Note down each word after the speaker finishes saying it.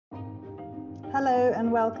Hello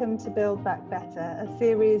and welcome to Build Back Better, a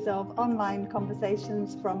series of online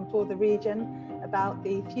conversations from for the region about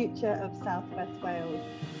the future of South West Wales.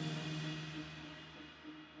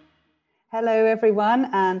 Hello everyone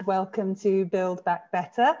and welcome to Build Back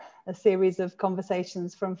Better, a series of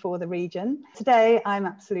conversations from for the region. Today I'm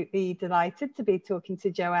absolutely delighted to be talking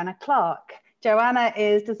to Joanna Clarke. Joanna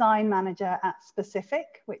is design manager at Specific,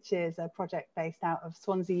 which is a project based out of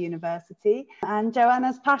Swansea University. And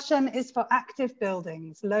Joanna's passion is for active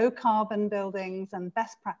buildings, low carbon buildings, and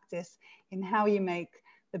best practice in how you make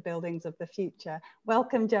the buildings of the future.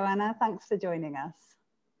 Welcome, Joanna. Thanks for joining us.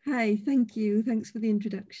 Hi, thank you. Thanks for the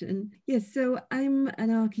introduction. Yes, so I'm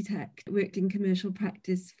an architect, worked in commercial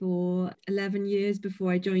practice for 11 years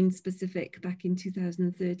before I joined Specific back in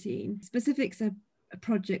 2013. Specific's a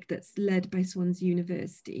project that's led by Swansea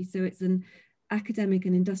University. So it's an academic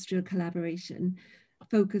and industrial collaboration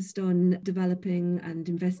focused on developing and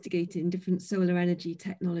investigating different solar energy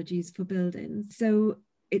technologies for buildings. So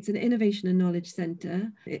it's an innovation and knowledge centre.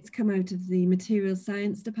 It's come out of the materials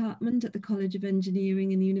science department at the College of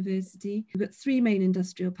Engineering and University. We've got three main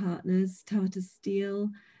industrial partners: Tata Steel,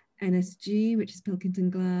 NSG, which is Pilkington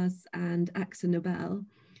Glass, and AXA Nobel.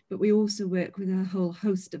 But we also work with a whole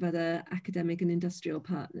host of other academic and industrial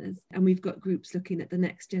partners. And we've got groups looking at the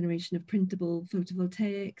next generation of printable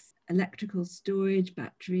photovoltaics, electrical storage,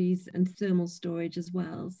 batteries, and thermal storage as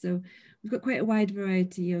well. So we've got quite a wide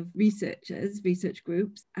variety of research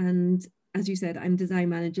groups. And as you said, I'm design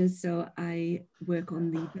manager, so I work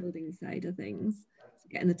on the building side of things,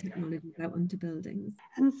 getting the technologies out onto buildings.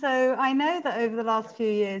 And so I know that over the last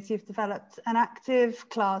few years, you've developed an active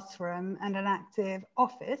classroom and an active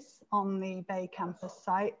office on the Bay campus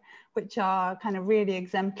site, which are kind of really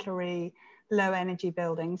exemplary low energy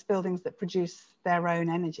buildings that produce their own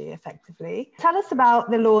energy effectively. Tell us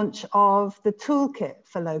about the launch of the toolkit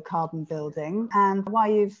for low carbon building and why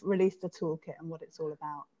you've released a toolkit and what it's all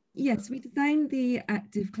about. Yes, we designed the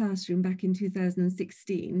active classroom back in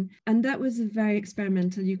 2016, and that was very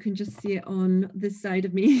experimental. You can just see it on this side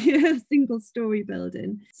of me, a single story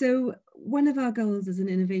building. So one of our goals as an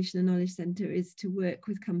innovation and knowledge centre is to work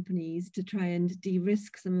with companies to try and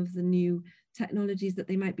de-risk some of the new technologies that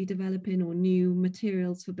they might be developing or new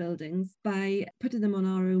materials for buildings by putting them on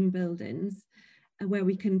our own buildings, where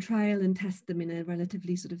we can trial and test them in a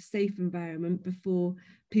relatively sort of safe environment before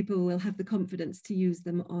people will have the confidence to use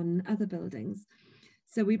them on other buildings.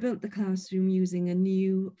 So we built the classroom using a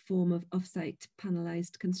new form of off-site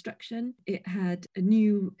panelized construction. It had a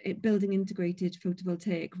new building integrated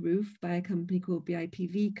photovoltaic roof by a company called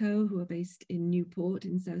BIPVco, who are based in Newport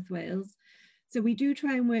in South Wales. So we do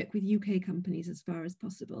try and work with UK companies as far as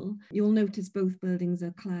possible. You'll notice both buildings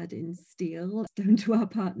are clad in steel, down to our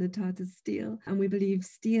partner Tata Steel. And we believe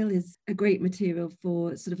steel is a great material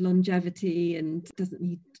for sort of longevity and doesn't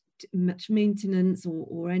need much maintenance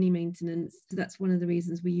or any maintenance. So that's one of the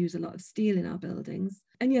reasons we use a lot of steel in our buildings.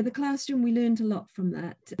 And yeah, the classroom, we learned a lot from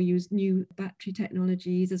that. We used new battery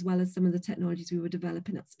technologies as well as some of the technologies we were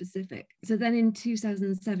developing at Specific. So then in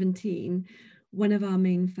 2017, one of our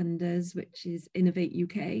main funders, which is Innovate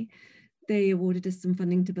UK, they awarded us some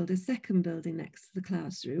funding to build a second building next to the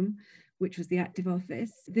classroom, which was the active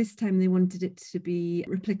office. This time they wanted it to be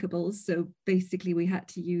replicable. So basically we had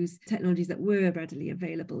to use technologies that were readily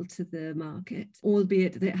available to the market,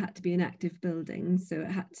 albeit that it had to be an active building. So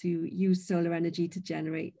it had to use solar energy to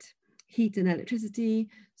generate heat and electricity,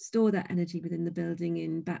 store that energy within the building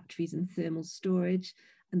in batteries and thermal storage,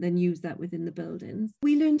 and then use that within the buildings.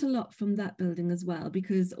 We learned a lot from that building as well,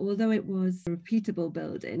 because although it was a repeatable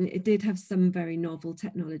building, it did have some very novel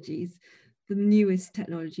technologies. The newest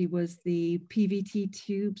technology was the PVT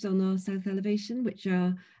tubes on our south elevation, which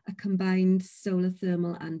are a combined solar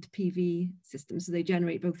thermal and PV system. So they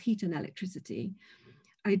generate both heat and electricity,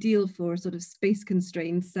 ideal for a sort of space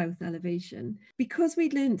constrained south elevation. Because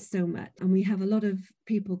we'd learned so much and we have a lot of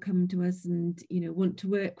people come to us and want to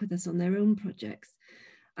work with us on their own projects,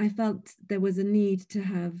 I felt there was a need to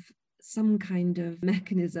have some kind of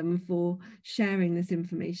mechanism for sharing this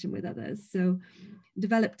information with others. So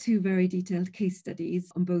developed two very detailed case studies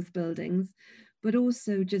on both buildings, but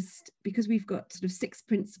also just because we've got sort of 6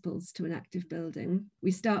 principles to an active building.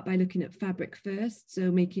 We start by looking at fabric first, so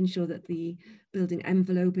making sure that the building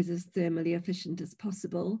envelope is as thermally efficient as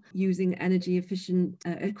possible, using energy efficient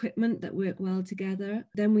equipment that work well together.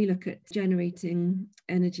 Then we look at generating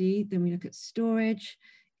energy, then we look at storage,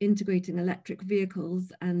 integrating electric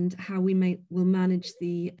vehicles, and how we will manage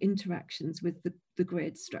the interactions with the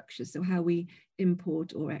grid structure, so how we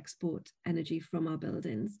import or export energy from our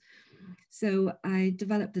buildings. So I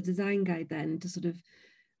developed a design guide then to sort of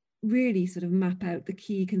really sort of map out the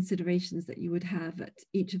key considerations that you would have at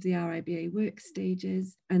each of the RIBA work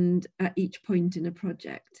stages and at each point in a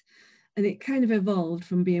project. And it kind of evolved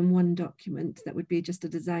from being one document that would be just a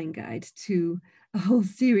design guide to a whole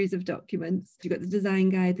series of documents. You've got the design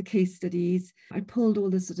guide, the case studies. I pulled all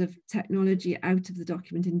the sort of technology out of the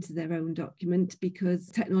document into their own document because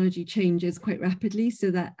technology changes quite rapidly.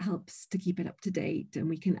 So that helps to keep it up to date, and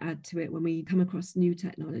we can add to it when we come across new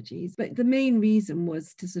technologies. But the main reason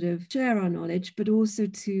was to sort of share our knowledge, but also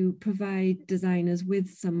to provide designers with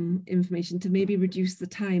some information to maybe reduce the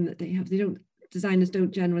time that they have. Designers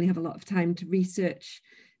don't generally have a lot of time to research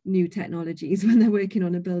new technologies when they're working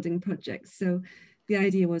on a building project. So the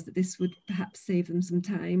idea was that this would perhaps save them some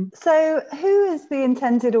time. So who is the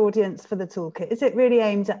intended audience for the toolkit? Is it really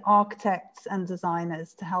aimed at architects and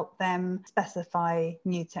designers to help them specify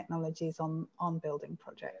new technologies on building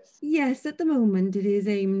projects? Yes, at the moment it is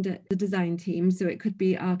aimed at the design team. So it could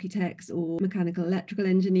be architects or mechanical, electrical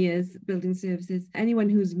engineers, building services, anyone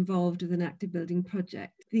who's involved with an active building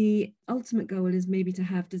project. The ultimate goal is maybe to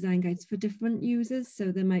have design guides for different users.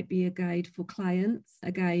 So there might be a guide for clients,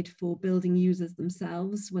 a guide for building users themselves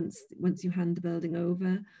once you hand the building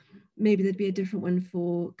over. Maybe there'd be a different one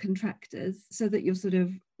for contractors, so that you're sort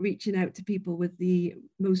of reaching out to people with the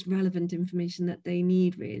most relevant information that they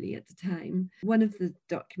need really at the time. One of the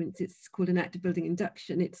documents, it's called an active building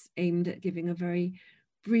induction. It's aimed at giving a very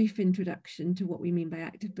brief introduction to what we mean by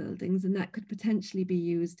active buildings, and that could potentially be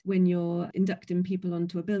used when you're inducting people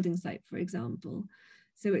onto a building site, for example.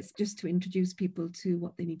 So it's just to introduce people to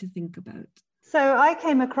what they need to think about. So I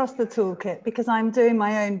came across the toolkit because I'm doing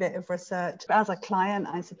my own bit of research. As a client,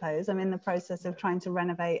 I suppose, I'm in the process of trying to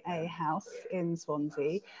renovate a house in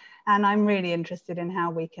Swansea, and I'm really interested in how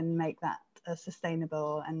we can make that a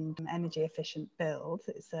sustainable and energy efficient build.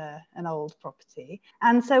 It's an old property.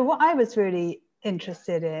 And so what I was really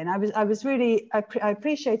interested in, I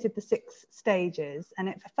appreciated the 6 stages, and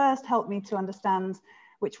it first helped me to understand,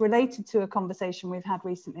 which related to a conversation we've had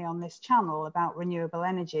recently on this channel about renewable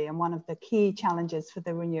energy. And one of the key challenges for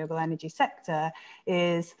the renewable energy sector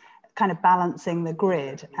is kind of balancing the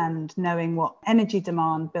grid and knowing what energy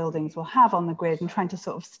demand buildings will have on the grid and trying to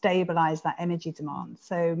sort of stabilize that energy demand.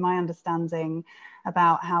 So my understanding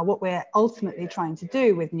about how what we're ultimately trying to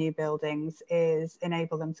do with new buildings is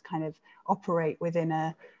enable them to kind of operate within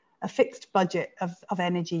a fixed budget of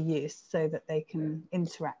energy use so that they can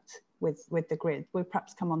interact with the grid. We'll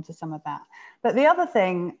perhaps come on to some of that. But the other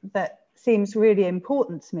thing that seems really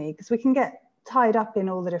important to me, because we can get tied up in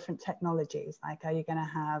all the different technologies, like are you going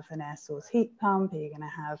to have an air source heat pump? Are you going to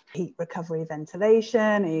have heat recovery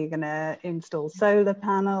ventilation? Are you going to install solar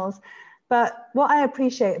panels? But what I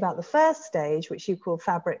appreciate about the first stage, which you call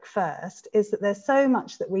Fabric First, is that there's so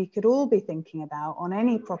much that we could all be thinking about on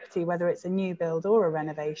any property, whether it's a new build or a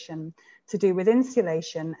renovation, to do with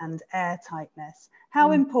insulation and air tightness.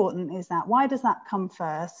 How important is that? Why does that come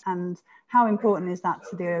first? And how important is that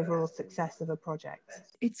to the overall success of a project?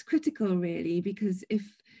 It's critical, really, because if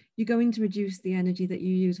you're going to reduce the energy that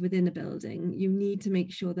you use within a building, you need to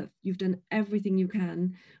make sure that you've done everything you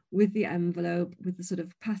can with the envelope, with the sort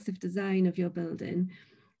of passive design of your building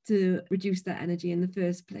to reduce that energy in the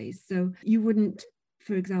first place. So you wouldn't,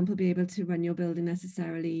 for example, be able to run your building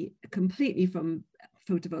necessarily completely from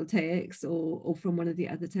photovoltaics or from one of the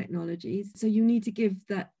other technologies. So you need to give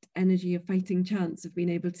that energy a fighting chance of being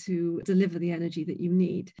able to deliver the energy that you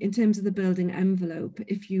need. In terms of the building envelope,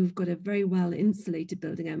 if you've got a very well insulated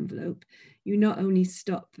building envelope, you not only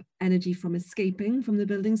stop energy from escaping from the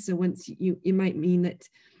building, so once you might mean that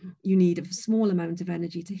you need a small amount of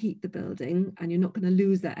energy to heat the building, and you're not going to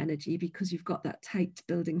lose that energy because you've got that tight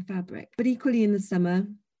building fabric. But equally in the summer,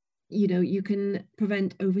 you can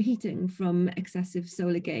prevent overheating from excessive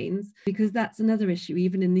solar gains, because that's another issue,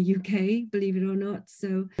 even in the UK, believe it or not.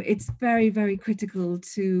 So it's very, very critical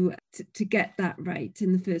to get that right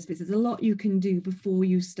in the first place. There's a lot you can do before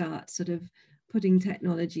you start sort of putting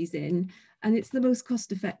technologies in, and it's the most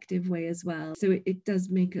cost-effective way as well. So it does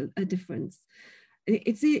make a difference.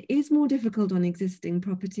 It is more difficult on existing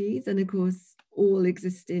properties, and of course all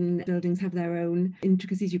existing buildings have their own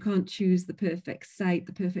intricacies. You can't choose the perfect site,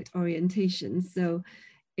 the perfect orientation, so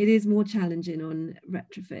it is more challenging on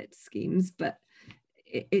retrofit schemes, but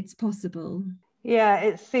it's possible. Yeah,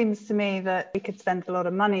 it seems to me that we could spend a lot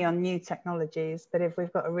of money on new technologies, but if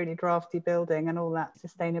we've got a really drafty building and all that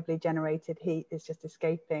sustainably generated heat is just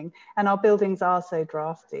escaping, and our buildings are so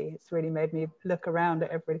drafty, it's really made me look around at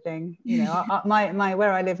everything. My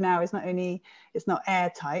where I live now is it's not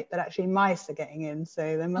airtight, but actually mice are getting in,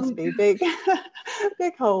 so there must be big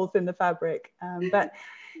holes in the fabric.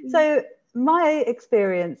 So my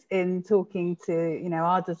experience in talking to,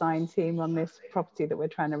 our design team on this property that we're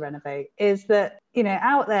trying to renovate is that,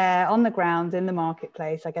 out there on the ground in the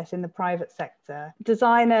marketplace, I guess in the private sector,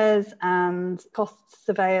 designers and cost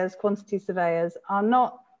surveyors, quantity surveyors are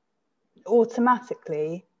not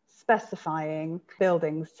automatically specifying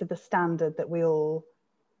buildings to the standard that we all,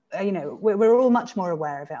 we're all much more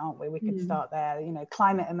aware of it, aren't we? We could start there,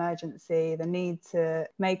 climate emergency, the need to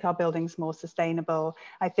make our buildings more sustainable.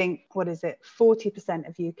 I think, 40%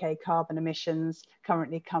 of UK carbon emissions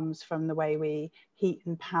currently comes from the way we heat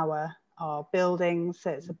and power our buildings.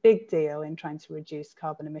 So it's a big deal in trying to reduce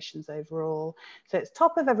carbon emissions overall. So it's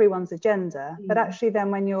top of everyone's agenda. But actually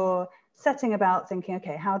then when you're setting about thinking,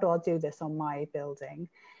 okay, how do I do this on my building?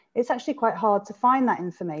 It's actually quite hard to find that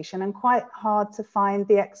information and quite hard to find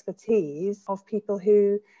the expertise of people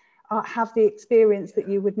who have the experience that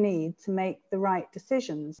you would need to make the right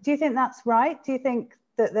decisions. Do you think that's right? Do you think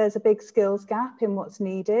that there's a big skills gap in what's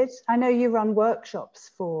needed? I know you run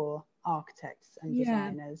workshops for architects and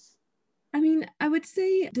designers. I mean, I would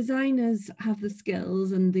say designers have the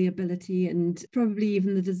skills and the ability and probably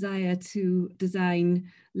even the desire to design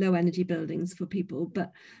low energy buildings for people,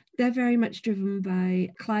 but they're very much driven by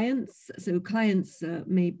clients. So clients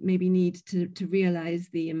maybe need to realize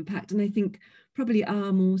the impact. And I think probably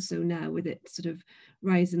are more so now with it sort of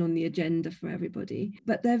rising on the agenda for everybody.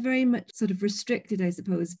 But they're very much sort of restricted, I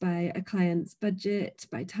suppose, by a client's budget,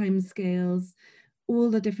 by timescales, all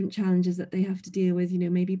the different challenges that they have to deal with,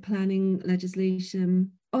 maybe planning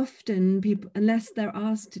legislation. Often people, unless they're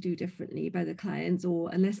asked to do differently by the clients or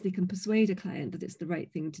unless they can persuade a client that it's the right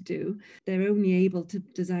thing to do, they're only able to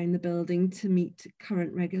design the building to meet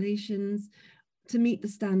current regulations, to meet the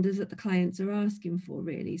standards that the clients are asking for,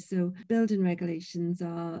 really. So building regulations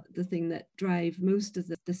are the thing that drive most of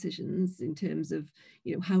the decisions in terms of,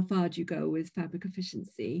 how far do you go with fabric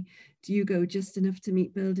efficiency? Do you go just enough to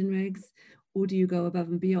meet building regs? Or do you go above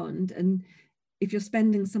and beyond? And if you're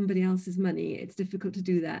spending somebody else's money, it's difficult to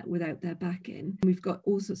do that without their backing. We've got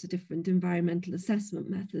all sorts of different environmental assessment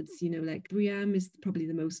methods, like BREEAM is probably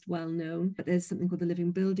the most well-known, but there's something called the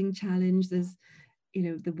Living Building Challenge. There's,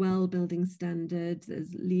 the Well Building Standard,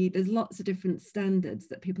 there's LEED, there's lots of different standards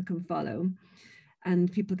that people can follow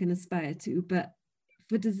and people can aspire to. But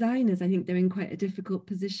for designers, I think they're in quite a difficult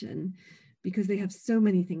position because they have so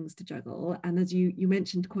many things to juggle. And as you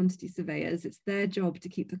mentioned, quantity surveyors, it's their job to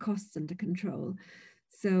keep the costs under control.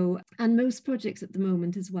 So, and most projects at the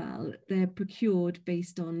moment as well, they're procured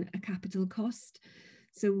based on a capital cost.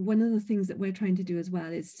 So one of the things that we're trying to do as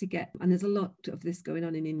well is to get, and there's a lot of this going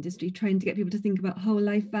on in industry, trying to get people to think about whole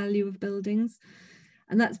life value of buildings.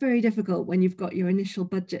 And that's very difficult when you've got your initial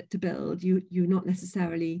budget to build. You're not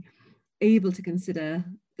necessarily able to consider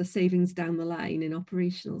the savings down the line in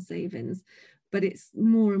operational savings, but it's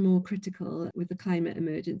more and more critical with the climate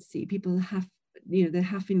emergency. People have, they're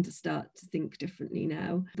having to start to think differently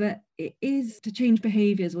now, but it is to change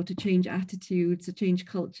behaviors or to change attitudes, to change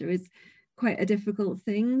culture is quite a difficult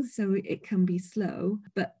thing. So it can be slow,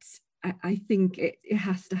 but I think it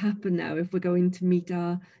has to happen now if we're going to meet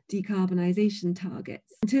our decarbonisation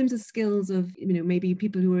targets. In terms of skills of, maybe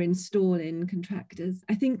people who are installing, contractors,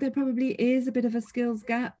 I think there probably is a bit of a skills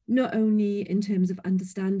gap, not only in terms of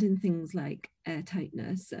understanding things like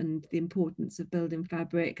airtightness and the importance of building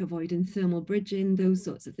fabric, avoiding thermal bridging, those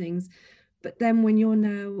sorts of things. But then when you're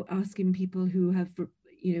now asking people who have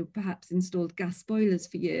perhaps installed gas boilers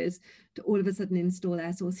for years to all of a sudden install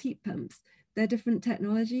air source heat pumps, they're different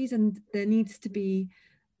technologies, and there needs to be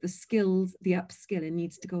the skills, the upskilling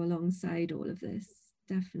needs to go alongside all of this,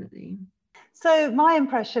 definitely. So my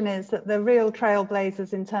impression is that the real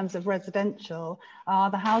trailblazers in terms of residential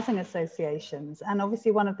are the housing associations. And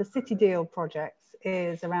obviously one of the City Deal projects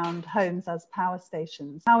is around homes as power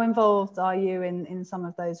stations. How involved are you in some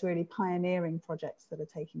of those really pioneering projects that are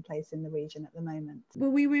taking place in the region at the moment?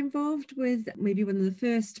 Well, we were involved with maybe one of the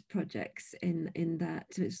first projects in that.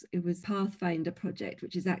 It was Pathfinder project,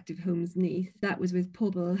 which is Active Homes Neath. That was with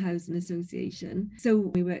Pobl Housing Association. So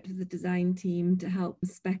we worked with the design team to help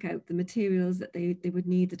spec out the materials that they would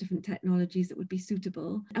need, the different technologies that would be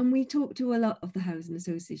suitable. And we talked to a lot of the housing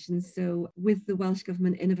associations. So with the Welsh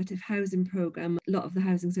Government Innovative Housing Programme, a lot of the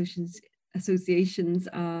housing associations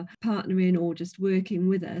are partnering or just working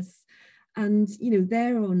with us. And,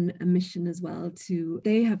 they're on a mission as well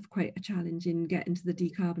they have quite a challenge in getting to the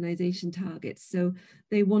decarbonisation targets. So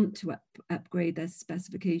they want to upgrade their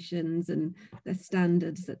specifications and their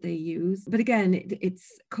standards that they use. But again,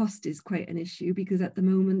 its cost is quite an issue because at the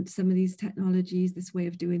moment, some of these technologies, this way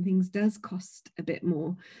of doing things does cost a bit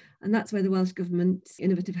more. And that's where the Welsh Government's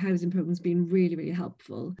innovative housing programme has been really, really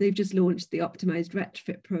helpful. They've just launched the optimised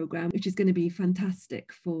retrofit programme, which is going to be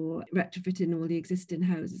fantastic for retrofitting all the existing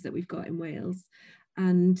houses that we've got in Wales.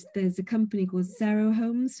 And there's a company called Zero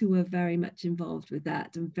Homes who are very much involved with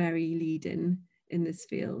that and very leading in this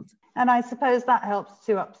field. And I suppose that helps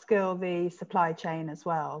to upskill the supply chain as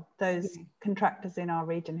well. Those contractors in our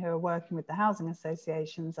region who are working with the housing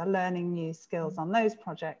associations are learning new skills on those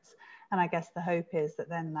projects. And I guess the hope is that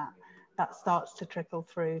then that starts to trickle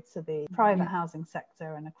through to the private housing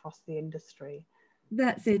sector and across the industry.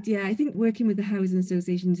 That's it. Yeah, I think working with the housing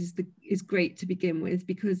associations is great to begin with,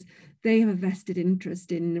 because they have a vested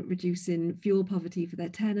interest in reducing fuel poverty for their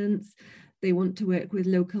tenants. They want to work with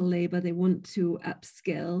local labour, they want to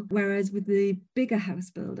upskill. Whereas with the bigger house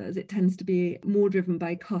builders, it tends to be more driven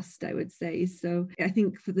by cost, I would say. So I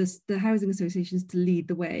think for the housing associations to lead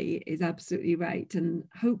the way is absolutely right. And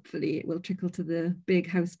hopefully it will trickle to the big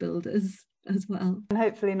house builders as well. And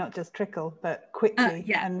hopefully not just trickle, but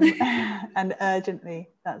quickly and urgently.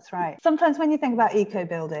 That's right. Sometimes when you think about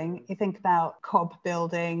eco-building, you think about cob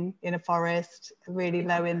building in a forest, really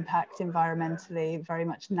low impact environmentally, very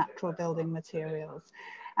much natural building materials.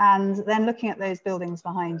 And then looking at those buildings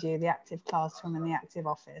behind you, the active classroom and the active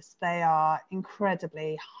office, they are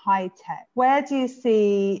incredibly high tech. Where do you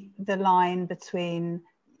see the line between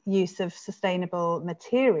use of sustainable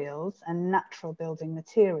materials and natural building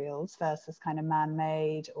materials versus kind of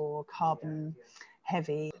man-made or carbon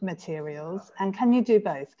heavy materials? And can you do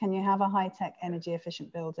both? Can you have a high-tech energy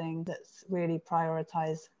efficient building that's really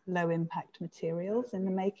prioritize low impact materials in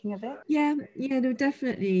the making of it? Yeah, no,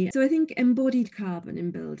 definitely. So I think embodied carbon in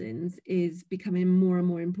buildings is becoming more and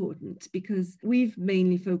more important, because we've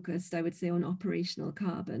mainly focused, I would say, on operational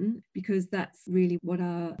carbon, because that's really what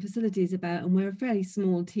our facility is about. And we're a fairly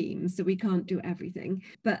small team, so we can't do everything.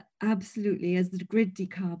 But absolutely, as the grid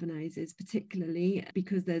decarbonizes, particularly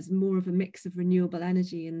because there's more of a mix of renewable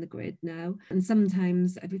energy in the grid now. And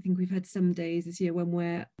sometimes I think we've had some days this year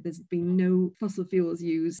when there's been no fossil fuels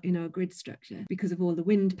used in our grid structure because of all the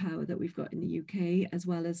wind power that we've got in the UK, as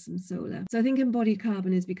well as some solar. So I think embodied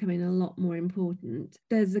carbon is becoming a lot more important.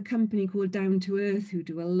 There's a company called Down to Earth who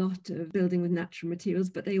do a lot of building with natural materials,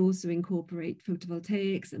 but they also incorporate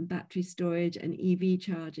photovoltaics and battery storage and EV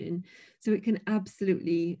charging. So it can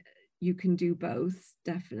absolutely, you can do both,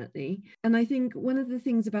 definitely. And I think one of the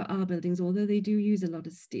things about our buildings, although they do use a lot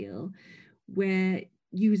of steel, we're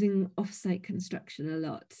using off-site construction a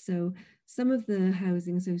lot. So some of the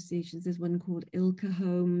housing associations, there's one called Ilka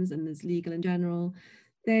Homes and there's Legal and General,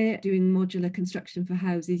 they're doing modular construction for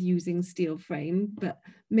houses using steel frame, but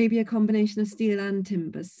maybe a combination of steel and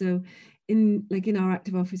timber. So in our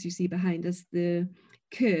active office, you see behind us the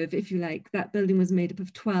curve, if you like, that building was made up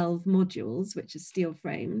of 12 modules, which is steel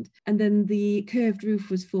framed. And then the curved roof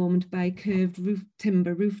was formed by curved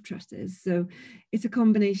timber roof trusses. So it's a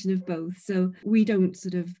combination of both. So we don't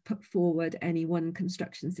sort of put forward any one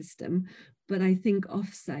construction system, but I think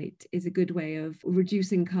offsite is a good way of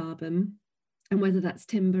reducing carbon, and whether that's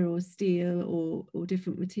timber or steel or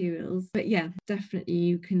different materials. But yeah, definitely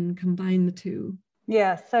you can combine the two.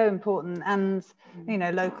 Yeah, so important. And,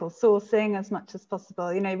 local sourcing as much as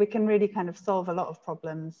possible. We can really kind of solve a lot of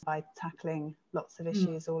problems by tackling lots of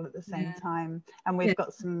issues all at the same time. And we've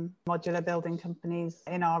got some modular building companies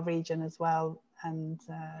in our region as well. And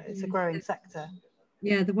it's a growing sector.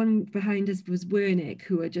 Yeah, the one behind us was Wernick,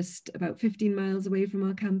 who are just about 15 miles away from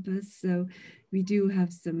our campus. So we do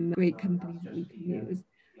have some great companies that we can use.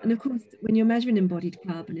 And of course, when you're measuring embodied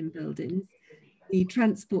carbon in buildings, the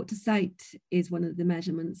transport to site is one of the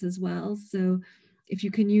measurements as well. So if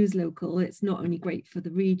you can use local, it's not only great for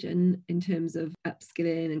the region in terms of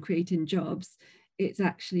upskilling and creating jobs, it's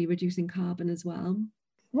actually reducing carbon as well.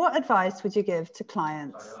 What advice would you give to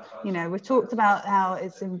clients? We've talked about how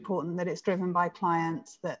it's important that it's driven by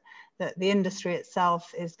clients, that the industry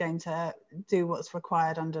itself is going to do what's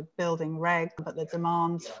required under building reg, but the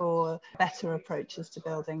demands for better approaches to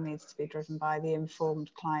building needs to be driven by the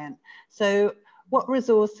informed client. So what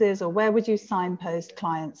resources, or where would you signpost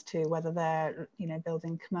clients to, whether they're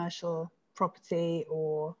building commercial property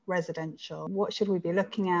or residential? What should we be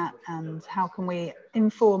looking at, and how can we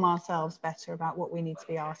inform ourselves better about what we need to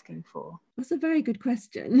be asking for? That's a very good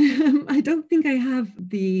question. I don't think I have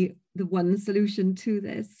the one solution to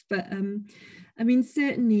this, but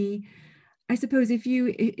certainly I suppose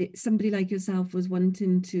if somebody like yourself was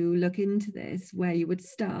wanting to look into this, where you would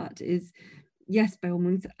start is, yes, by all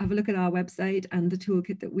means, have a look at our website and the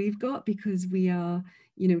toolkit that we've got, because we are,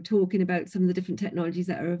 talking about some of the different technologies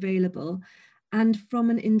that are available, and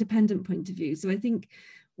from an independent point of view. So I think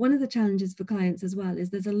one of the challenges for clients as well is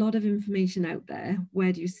there's a lot of information out there.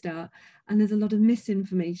 Where do you start? And there's a lot of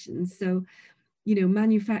misinformation. So, you know,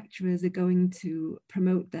 manufacturers are going to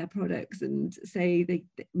promote their products and say they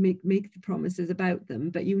make the promises about them,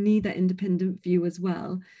 but you need that independent view as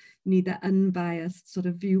well. You need that unbiased sort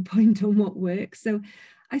of viewpoint on what works. So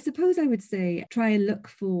I suppose I would say try and look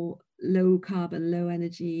for low carbon, low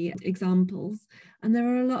energy examples. And there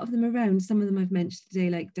are a lot of them around. Some of them I've mentioned today,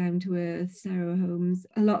 like Down to Earth, Sarah Homes.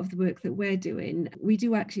 A lot of the work that we're doing, we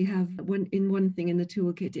do actually have one thing in the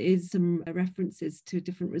toolkit is some references to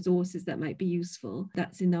different resources that might be useful.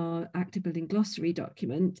 That's in our Active Building Glossary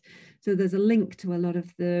document. So there's a link to a lot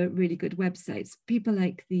of the really good websites. People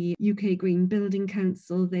like the UK Green Building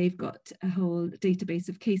Council, they've got a whole database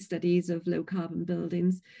of case studies of low carbon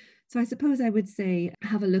buildings. So I suppose I would say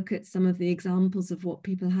have a look at some of the examples of what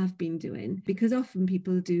people have been doing, because often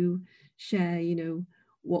people do share, you know,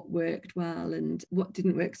 what worked well and what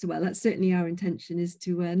didn't work so well. That's certainly our intention, is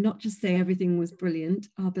to not just say everything was brilliant.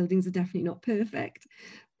 Our buildings are definitely not perfect,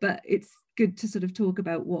 but it's good to sort of talk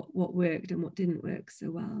about what worked and what didn't work so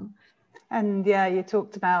well. And yeah, you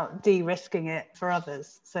talked about de-risking it for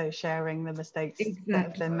others. So sharing the mistakes that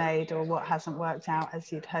have been made or what hasn't worked out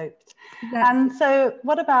as you'd hoped. And so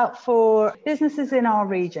what about for businesses in our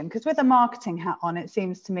region? Because with a marketing hat on, it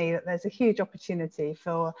seems to me that there's a huge opportunity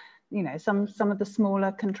for, you know, some of the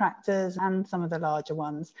smaller contractors and some of the larger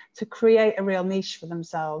ones to create a real niche for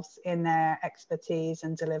themselves in their expertise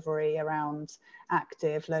and delivery around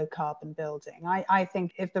active low carbon building. I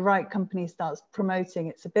think if the right company starts promoting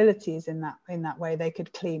its abilities in that way, they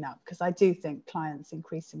could clean up, because I do think clients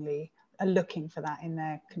increasingly are looking for that in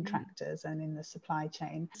their contractors and in the supply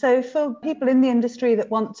chain. So for people in the industry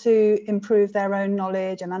that want to improve their own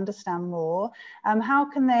knowledge and understand more,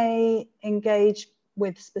 how can they engage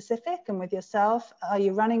with Specific and with yourself? Are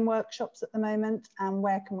you running workshops at the moment, and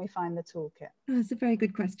where can we find the toolkit? That's a very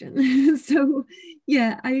good question. So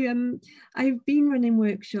yeah, I've been running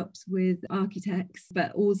workshops with architects,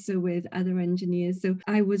 but also with other engineers. So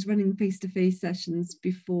I was running face-to-face sessions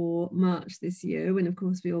before March this year, when of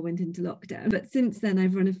course we all went into lockdown. But since then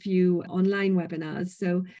I've run a few online webinars.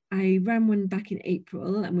 So I ran one back in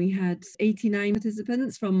April and we had 89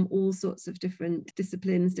 participants from all sorts of different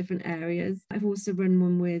disciplines, different areas. I've also run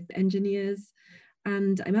one with engineers.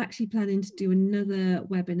 And I'm actually planning to do another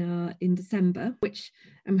webinar in December, which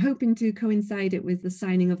I'm hoping to coincide it with the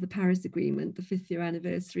signing of the Paris Agreement, the 5th year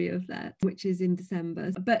anniversary of that, which is in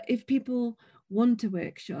December. But if people want a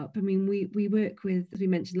workshop, I mean, we work with, as we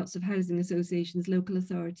mentioned, lots of housing associations, local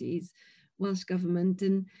authorities, Welsh Government,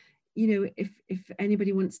 and you know, if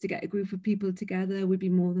anybody wants to get a group of people together, we'd be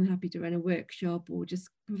more than happy to run a workshop or just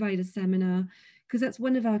provide a seminar, because that's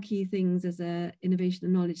one of our key things as a Innovation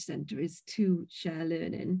and Knowledge Centre, is to share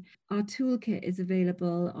learning. Our toolkit is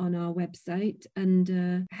available on our website,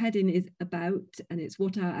 and heading is about, and it's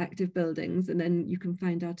what are active buildings, and then you can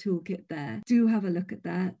find our toolkit there. Do have a look at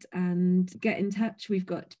that and get in touch. We've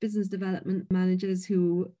got business development managers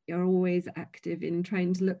who are always active in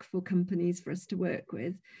trying to look for companies for us to work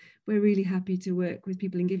with. We're really happy to work with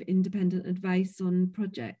people and give independent advice on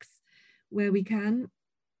projects where we can.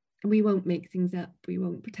 We won't make things up. We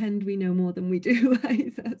won't pretend we know more than we do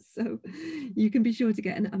either. So you can be sure to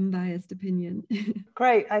get an unbiased opinion.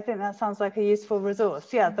 Great. I think that sounds like a useful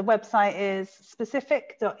resource. Yeah, the website is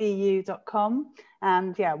specific.eu.com.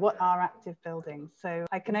 And yeah, what are active buildings? So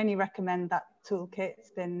I can only recommend that toolkit.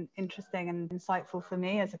 It's been interesting and insightful for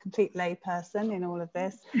me as a complete lay person in all of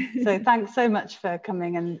this. So thanks so much for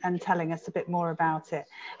coming and telling us a bit more about it.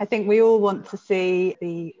 I think we all want to see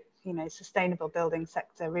the sustainable building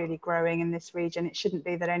sector really growing in this region. It shouldn't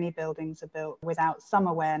be that any buildings are built without some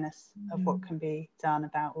awareness of what can be done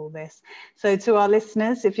about all this. So to our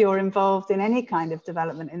listeners, if you're involved in any kind of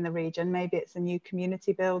development in the region, maybe it's a new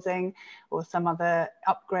community building or some other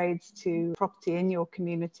upgrades to property in your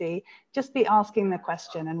community, just be asking the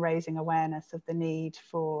question and raising awareness of the need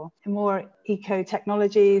for more eco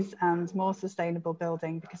technologies and more sustainable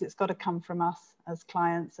building, because it's got to come from us as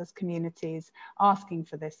clients, as communities, asking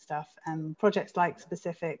for this stuff. And projects like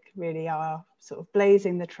Specific really are sort of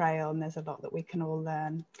blazing the trail, and there's a lot that we can all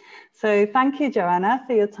learn. So thank you, Joanna,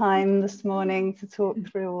 for your time this morning to talk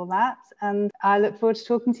through all that. And I look forward to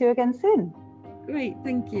talking to you again soon. Great,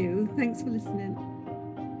 thank you. Thanks for listening.